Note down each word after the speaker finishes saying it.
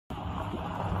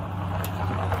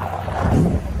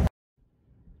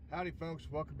Howdy folks,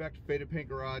 welcome back to Faded Paint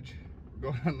Garage. We're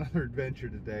going on another adventure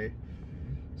today.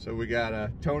 So we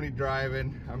got Tony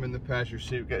driving, I'm in the passenger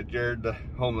seat, we got Jared, the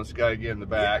homeless guy, again in the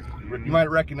back. You might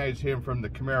recognize him from the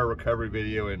Camaro recovery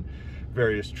video and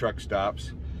various truck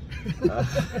stops.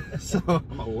 So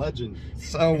I'm a legend.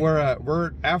 So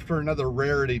we're after another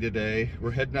rarity today.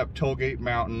 We're heading up Tollgate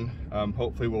Mountain.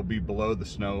 Hopefully we'll be below the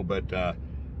snow, but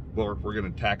we're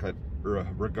gonna tackle it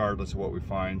regardless of what we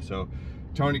find. So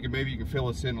Tony, maybe you can fill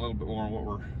us in a little bit more on what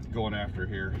we're going after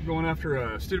here. We're going after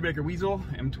a Studebaker Weasel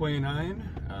M29,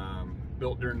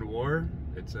 built during the war.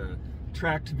 It's a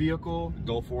tracked vehicle.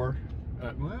 Gulf War?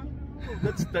 Well,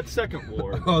 that's Second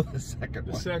War. Oh, the second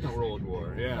one. The Second World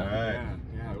War, yeah. All right.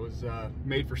 Yeah. It was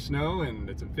made for snow, and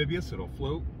it's amphibious, it'll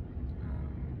float.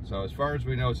 So as far as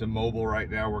we know, it's immobile right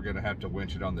now. We're gonna have to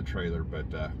winch it on the trailer, but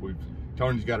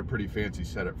Tony's got a pretty fancy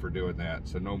setup for doing that,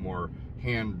 so no more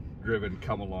hand-driven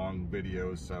come-along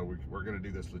videos. So we're gonna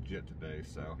do this legit today.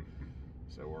 So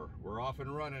we're off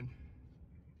and running.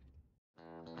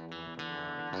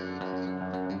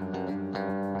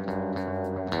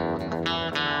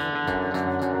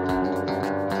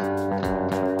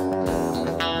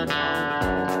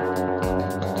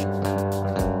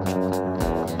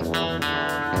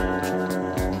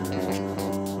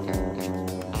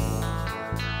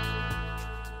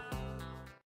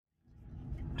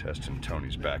 Testing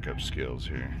Tony's backup skills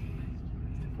here.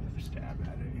 Stab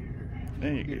at it here.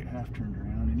 There you Get go. half turned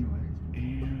around anyway.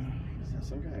 Yeah. Is that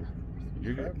some guy?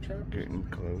 You're Crab trap? getting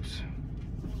close.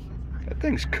 That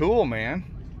thing's cool, man.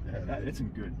 Yeah, it's in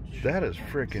good shape. That is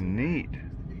freaking neat.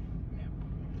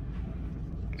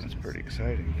 That's pretty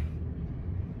exciting.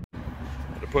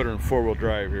 To put her in four-wheel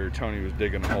drive here, Tony was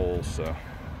digging holes, so.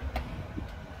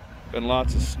 Been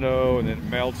lots of snow, and then it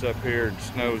melts up here and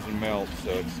snows and melts,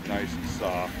 so it's nice and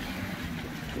soft.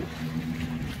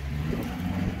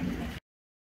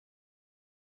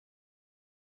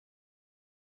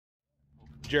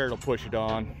 Jared will push it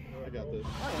on. I got this.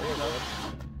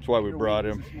 That's why we brought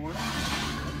him.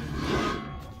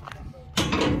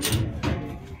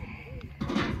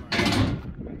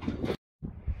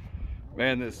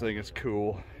 Man, this thing is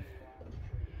cool.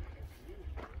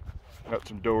 Got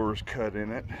some doors cut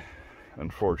in it,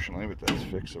 unfortunately, but that's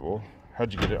fixable.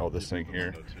 How'd you get it? Oh, this thing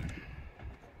here.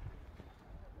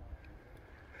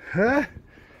 Huh?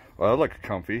 Well, I like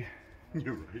comfy.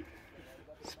 You're right.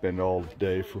 Spend all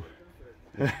day for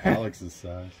Alex's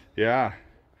size. yeah.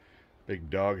 Big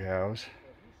dog house.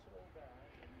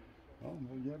 Oh,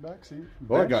 well, yeah, back seat.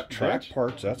 Well, I got track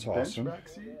parts. That's bench awesome. Back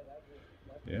seat.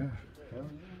 Yeah.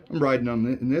 I'm riding on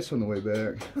in this on the way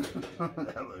back.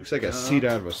 Looks like a seat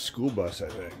out of a school bus, I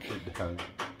think. It does.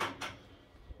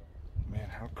 Man,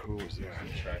 how cool is that?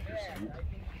 Tractor seat.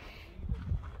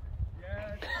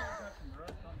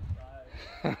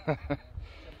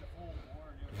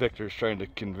 Victor's trying to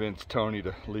convince Tony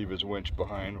to leave his winch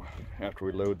behind after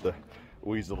we load the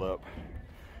Weasel up.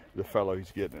 The fellow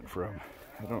he's getting it from.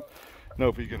 I don't know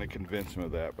if he's going to convince him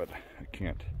of that, but I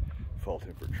can't fault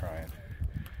him for trying.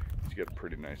 He's got a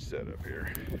pretty nice setup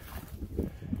here. A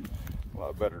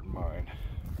lot better than mine.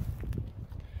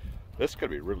 This is going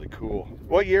to be really cool.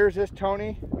 What year is this,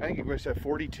 Tony? I think he was at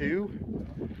 42?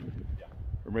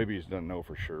 Or maybe he doesn't know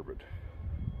for sure, but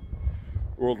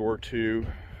World War II.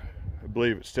 I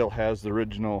believe it still has the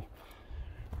original,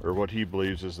 or what he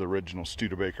believes is the original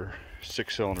Studebaker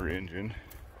 6-cylinder engine.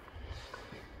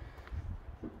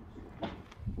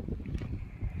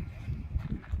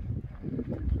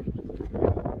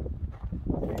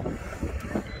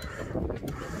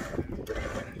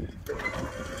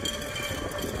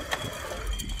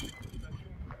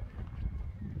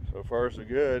 So far so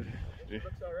good. Looks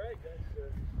all right, guys.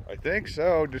 I think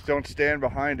so. Just don't stand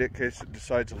behind it in case it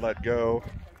decides to let go.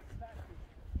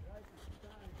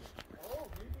 Oh,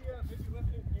 maybe left it in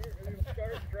here. Maybe we'll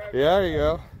start driving. Yeah, there you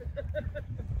go.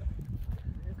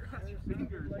 Cross your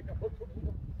fingers. Like something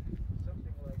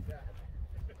like that.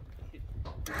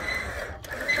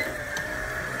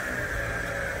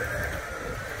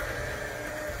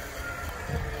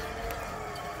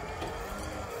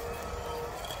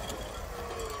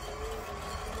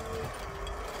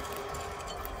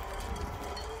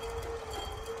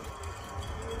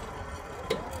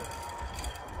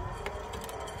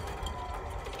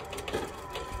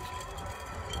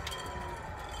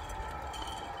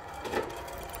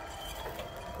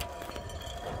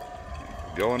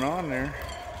 Going on there.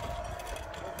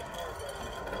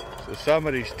 So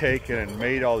somebody's taken and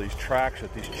made all these tracks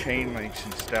with these chain links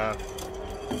and stuff.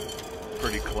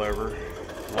 Pretty clever.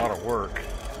 A lot of work.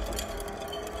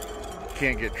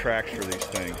 Can't get tracks for these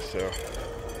things, so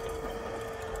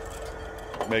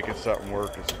Making something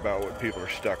work is about what people are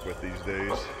stuck with these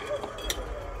days.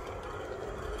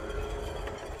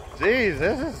 Geez,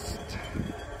 this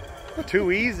is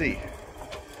too easy.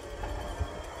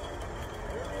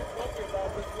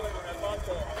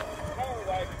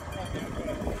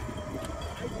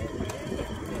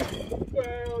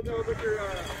 Well, no, but your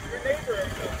neighbor or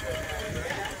something.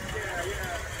 Yeah.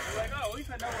 I'm like, oh, at least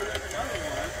I know where there's another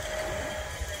one.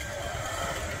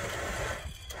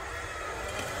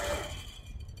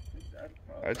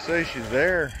 I'd say she's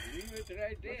there.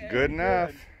 Right there. Good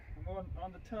enough. I'm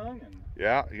on the tongue. And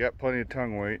Yeah, you got plenty of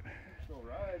tongue weight. she'll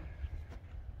ride.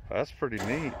 That's pretty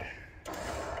neat.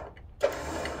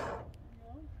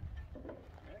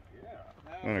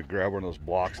 I'm gonna grab one of those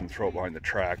blocks and throw it behind the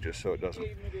track just so it doesn't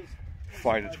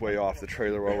find its way off the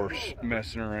trailer while we're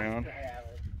messing around.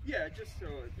 Yeah, just so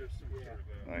there's some sort of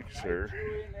a... Thanks, sir.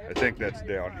 I think that's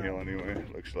downhill anyway.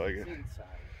 Looks like it.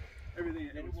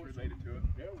 Everything else related to it.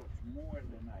 There was more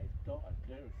than I thought.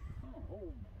 There's a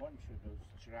whole bunch of those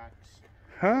tracks.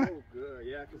 Huh? Oh, good.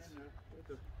 Yeah, because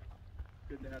it's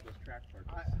good to have those track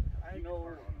parts. I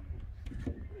know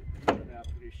you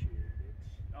appreciate it.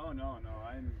 Oh, no.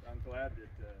 I'm glad that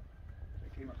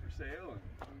they came up for sale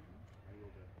and able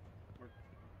to work.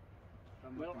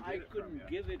 Well, I couldn't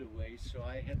give it away, so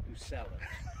I had to sell it.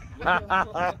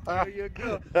 There you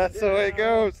go. That's the way it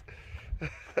goes.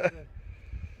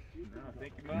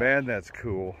 Thank you much. Man, that's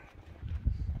cool.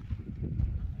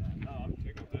 No, I'm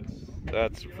tickled.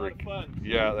 That's a lot of freaking, fun.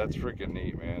 yeah, that's freaking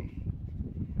neat, man.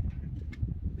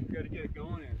 We've got to get it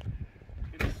going and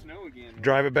get the snow again.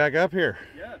 Drive it back up here.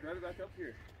 Yeah, drive it back up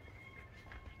here.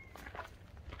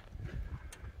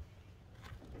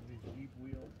 Jeep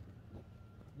wheel.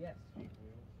 Yes, Jeep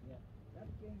wheel.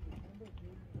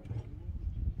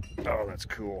 Yeah. Oh, that's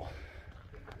cool.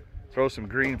 Throw some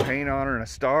green paint on her and a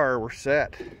star, we're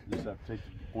set. Just have to take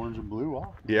the orange and blue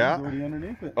off. Yeah. It's already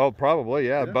underneath it. Oh, probably,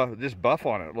 yeah. Yeah. Just buff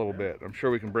on it a little bit. I'm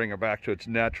sure we can bring it back to its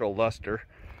natural luster.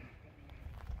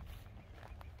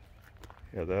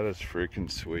 Yeah, that is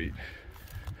freaking sweet.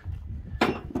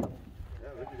 Yeah,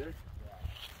 looky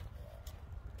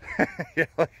there. Yeah,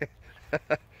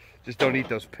 just don't eat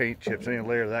those paint chips. Any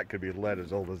layer of that could be lead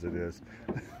as old as it is.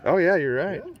 Oh yeah, you're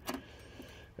right. Yeah.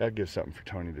 That gives something for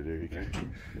Tony to do. He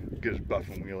can get his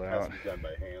buffing wheel Has out. to be done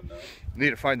by hand though.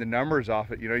 Need to find the numbers off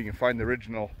it. You know, you can find the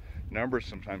original numbers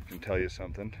sometimes can tell you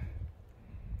something.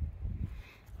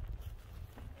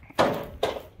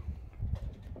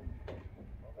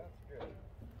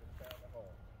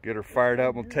 Get her fired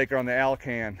up, we'll take her on the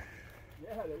Alcan.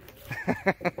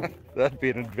 That'd be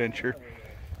an adventure.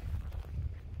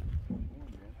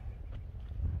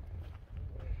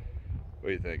 What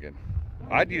are you thinking?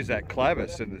 I'd use that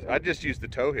clevis, and I'd just use the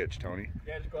tow hitch, Tony.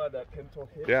 Yeah, just go add that pintle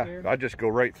hitch Yeah, there. I'd just go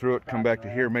right through it, come back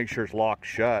to here, make sure it's locked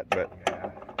shut. But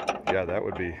yeah, that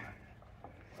would be.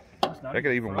 That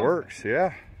could even works.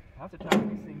 Yeah. Half the time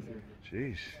these things are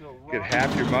Jeez, still get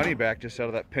half your money back just out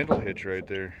of that pintle hitch right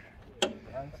there. There's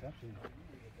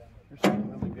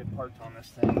some really good parts on this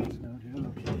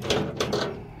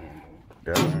thing.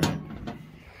 Yeah.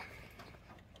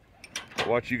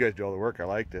 Watch you guys do all the work. I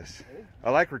like this. I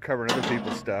like recovering other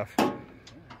people's stuff. I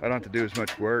don't have to do as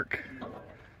much work.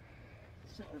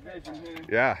 Supervision here.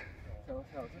 Yeah, Tell us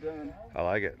how it's done. I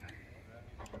like it.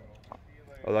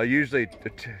 Although I usually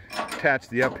attach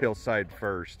the uphill side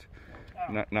first.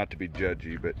 Not to be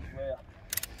judgy, but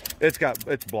Well,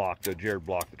 it's blocked. Jared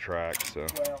blocked the track, so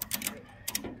well,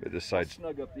 it decides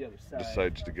snug up the other side.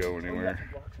 decides to go anywhere.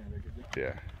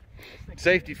 Yeah.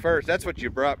 Safety first. That's what you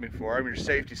brought me for. I'm your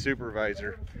safety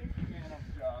supervisor.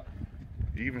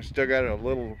 You even still got a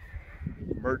little,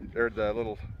 or the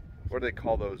little, what do they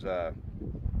call those?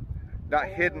 Not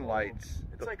hidden lights.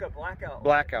 It's like a blackout.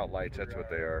 Blackout lights. That's what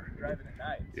they are. Driving at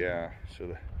night. Yeah. So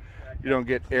you don't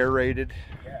get aerated.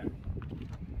 Yeah.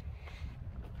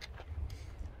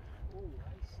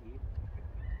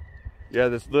 Yeah.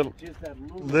 This little. Just that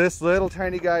little. This little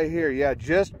tiny guy here, yeah,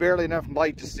 just barely enough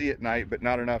light to see at night, but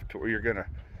not enough to where you're gonna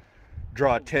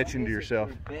draw attention to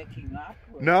yourself. Backing up,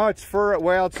 or? No, it's for,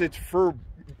 well, it's for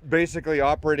basically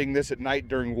operating this at night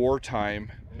during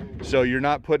wartime. So you're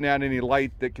not putting out any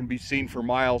light that can be seen for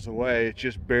miles away. It's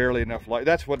just barely enough light.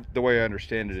 That's what the way I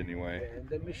understand it anyway. And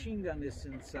the machine gun is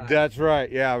inside. That's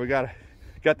right. Yeah, we got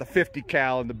the 50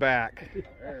 cal in the back.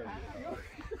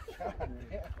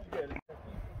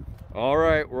 All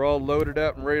right, we're all loaded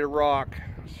up and ready to rock.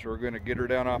 So we're gonna get her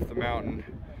down off the mountain.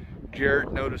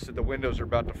 Jared noticed that the windows are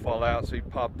about to fall out, so he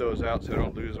popped those out so I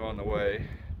don't lose them on the way.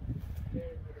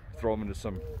 Throw them into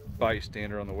some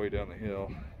bystander on the way down the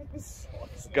hill.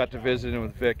 Got to visit him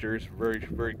with Victor. He's a very,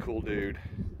 very cool dude.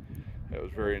 It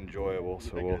was very enjoyable.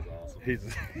 So That we'll, guy's awesome.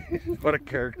 he's what a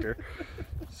character.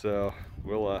 So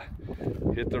we'll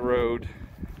hit the road.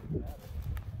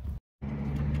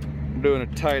 I'm doing a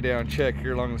tie down check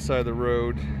here along the side of the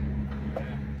road.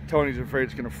 Tony's afraid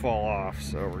it's gonna fall off,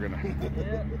 so we're gonna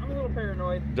Yeah, I'm a little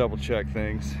paranoid. double check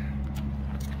things.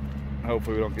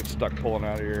 Hopefully we don't get stuck pulling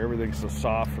out of here. Everything's so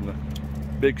soft from the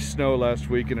big snow last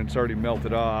week and it's already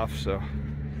melted off, so.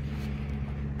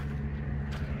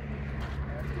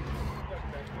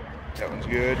 That one's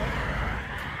good.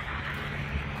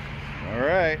 All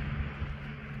right.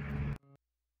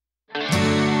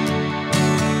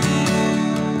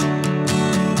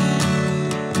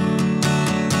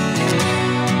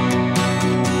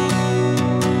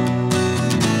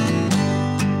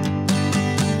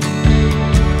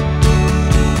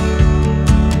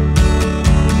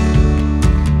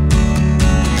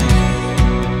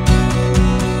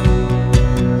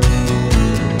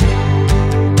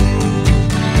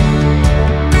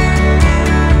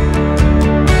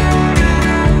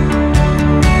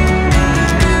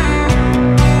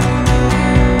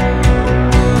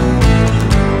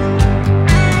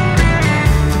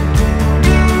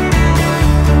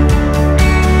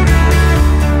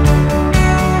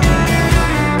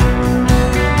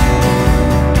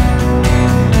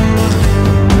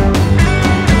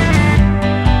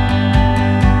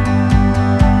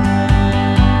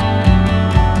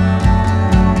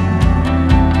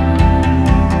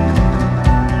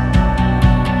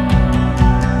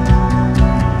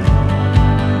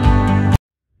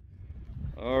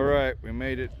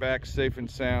 Back safe and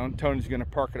sound. Tony's gonna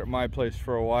park it at my place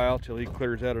for a while till he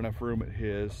clears out enough room at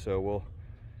his, so we'll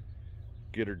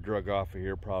get her drug off of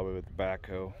here probably with the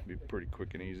backhoe. Be pretty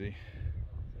quick and easy.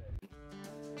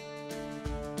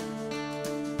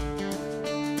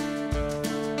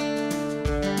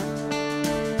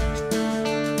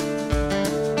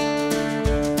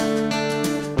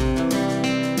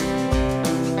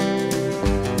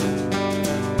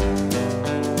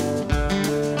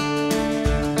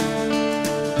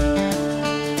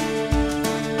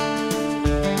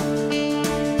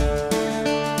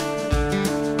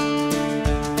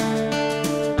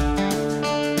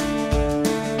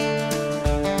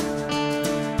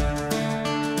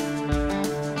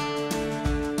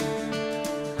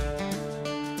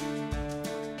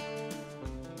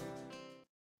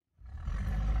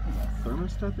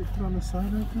 Thermostat they put on the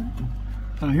side right there?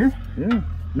 Down here? Yeah.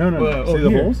 No. Oh, See the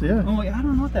here. holes? Yeah. Oh, yeah, I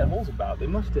don't know what that hole's about. They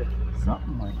must have.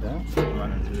 Something like that.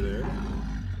 Running through there.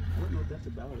 I don't know what that's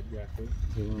about exactly.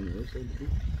 Is it on the other side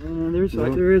too? There's No.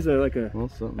 like there is like a Well,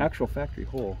 something. actual factory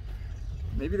hole.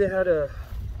 Maybe they had a.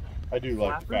 I do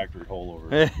like the Flapper? factory hole over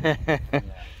there. Yeah,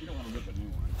 you don't want to rip a new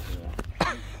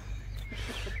one.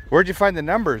 Where'd you find the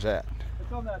numbers at?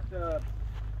 It's on that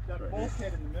that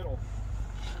bulkhead in the middle.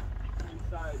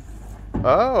 Inside.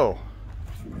 Oh.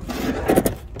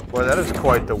 Boy, that is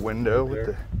quite the window with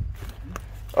the.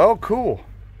 Oh, cool.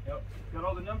 Yep. Got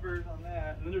all the numbers on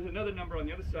that, and then there's another number on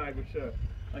the other side, which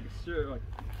like a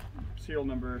serial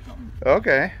number or something.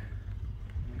 Okay.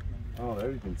 Oh,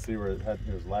 there you can see where it had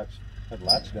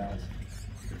latch downs.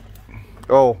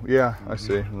 Oh, yeah, I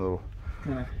see. Little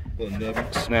Little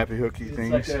nub. snappy hooky It's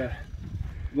things. like a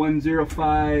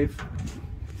 105.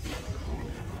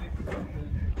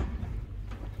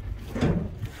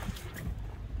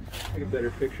 Take a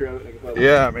better picture of it. Like about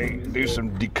Yeah, I mean, do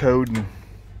some decoding.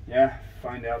 Yeah,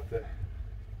 find out the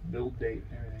build date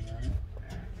and everything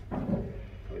on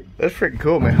it. That's freaking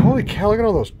cool, man. Holy cow, look at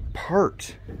all those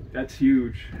parts. That's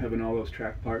huge, having all those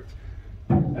track parts.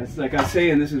 That's like I was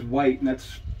saying, this is white, and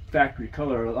that's factory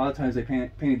color. A lot of times they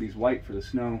painted these white for the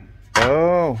snow.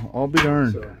 Oh, I'll be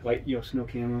darned. So white, snow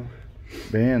camo.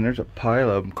 Man, there's a pile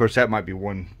of them. Of course, that might be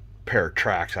one pair of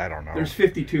tracks. I don't know. There's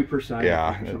 52 per side,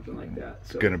 Yeah, or something like that.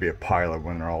 So It's going to be a pile of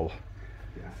when they're all...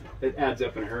 yeah, it adds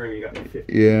up in a hurry. You got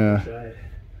 50 Yeah. per side.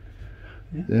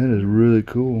 That is really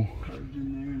cool. Carved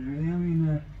in there and everything. I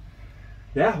mean,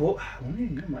 yeah, well,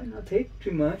 it might not take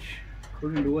too much,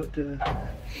 according to what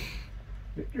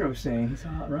Victor was saying. He saw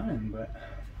it running, but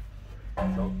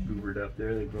it's all goobered up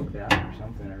there. They broke down or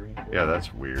something. Yeah,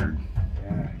 that's weird.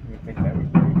 Yeah, you would think that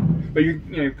would be. But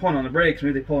you're pulling on the brakes.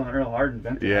 Maybe they pull on it real hard and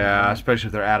bent it. Yeah, especially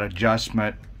if they're at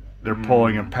adjustment. They're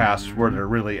pulling them past where they're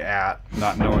really at,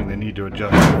 not knowing they need to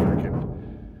adjust the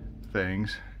freaking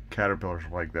things. Caterpillars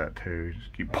are like that too.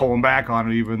 Just keep pulling back on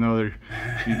it even though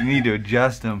you need to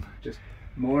adjust them. Just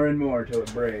more and more till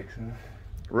it breaks. Huh?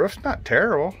 Roof's not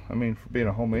terrible. I mean, for being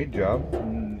a homemade job.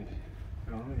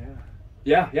 Oh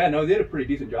yeah. Yeah. No, they did a pretty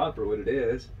decent job for what it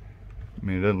is. I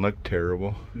mean, it doesn't look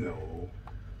terrible. No.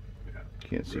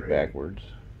 Can't see Right. backwards.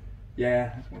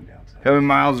 Yeah, that's one downside. How many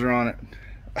miles are on it?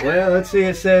 Well, let's see.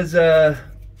 It says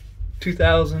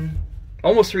 2,000,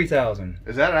 almost 3,000.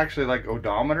 Is that actually like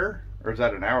odometer, or is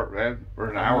that an hour or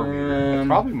an hour meter? It's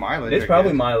probably mileage. It's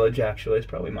probably mileage. Actually, it's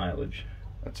probably mileage.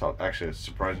 That's all, actually it's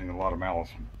surprising a lot of miles.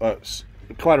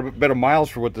 Quite a bit of miles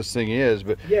for what this thing is,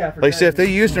 but yeah, like I said, if they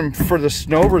used them for the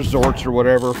snow resorts or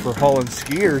whatever for hauling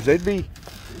skiers,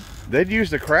 they'd use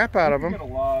the crap out of them. Get a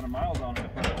lot of miles on it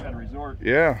at a resort.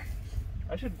 Yeah.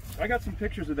 I got some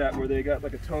pictures of that where they got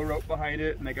like a tow rope behind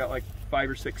it, and they got like 5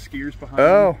 or 6 skiers behind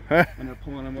Oh. them, and they're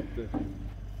pulling them up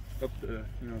the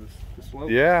the slope.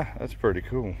 Yeah, that's pretty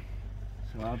cool.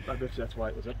 So I bet you that's why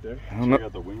it was up there. I don't know. Check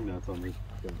out the wing nuts on this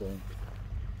thing.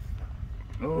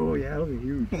 Oh yeah, those are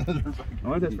huge. I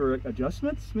wonder if that's for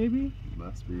adjustments, maybe?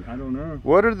 Must be. I don't know.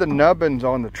 What are the nubbins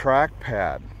on the track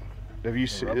pad? Have you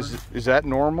seen? Is that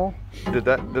normal? Did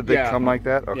they come like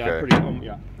that? Okay.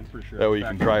 Yeah, I'm pretty sure. That way you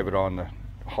can drive it on the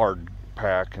hard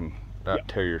pack and not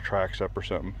tear your tracks up or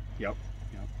something. Yep.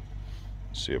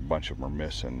 See, a bunch of them are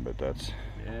missing, but that's,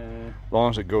 Yeah. as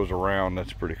long as it goes around,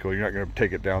 that's pretty cool. You're not going to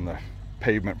take it down the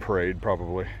pavement parade,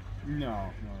 probably. No.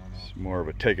 It's more of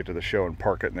a take it to the show and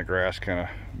park it in the grass kind of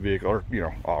vehicle, or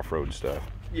off-road stuff.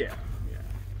 Yeah.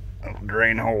 Little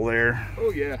drain hole there.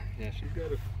 Oh yeah. Yeah, she's got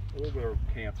a little bit of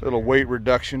cancer. Little weight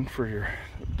reduction for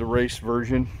the race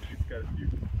version. She's got a few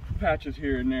patches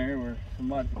here and there where some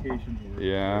modifications were.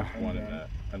 Yeah. One in that,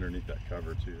 underneath that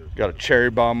cover too. Got a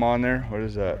cherry bomb on there. What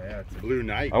is that? Yeah, it's Blue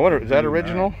Night. I wonder, is that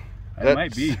original? It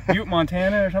might be Butte,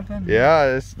 Montana, or something.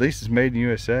 Yeah, at least it's made in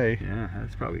USA. Yeah,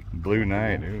 that's probably Blue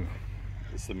Night. Ooh.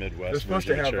 It's the Midwest. They're supposed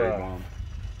to version of have Cherry a- Bomb.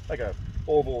 like a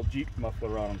oval Jeep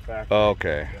muffler on them. Factory. Oh,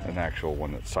 okay, an actual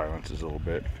one that silences a little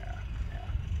bit.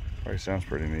 Probably sounds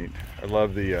pretty neat. I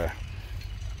love the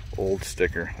old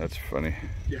sticker. That's funny.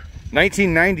 Yeah.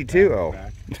 1992. Oh.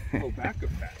 Back. Oh, back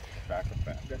of back. Back of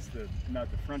back. That's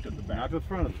not the front of the back. Not the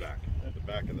front of the back. At the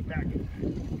back of the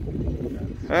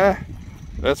back.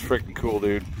 That's freaking cool,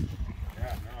 dude.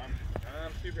 Yeah, no,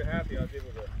 I'm super happy. I was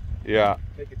able to Yeah.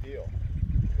 take a deal.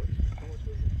 How much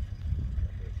was it?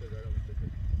 It said right on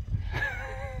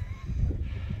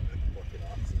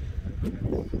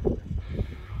the sticker.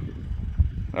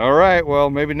 All right. Well,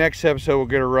 maybe next episode we'll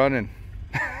get her running.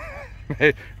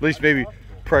 At least maybe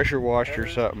pressure washed or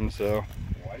something. So.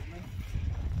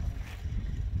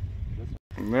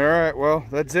 All right. Well,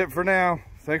 that's it for now.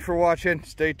 Thanks for watching.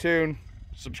 Stay tuned.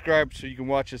 Subscribe so you can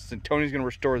watch this. And Tony's gonna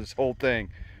restore this whole thing.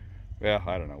 Yeah,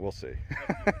 I don't know. We'll see.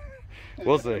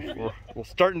 We'll see. We're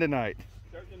starting tonight.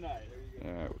 Starting tonight. There you go.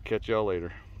 All right. We'll catch y'all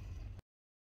later.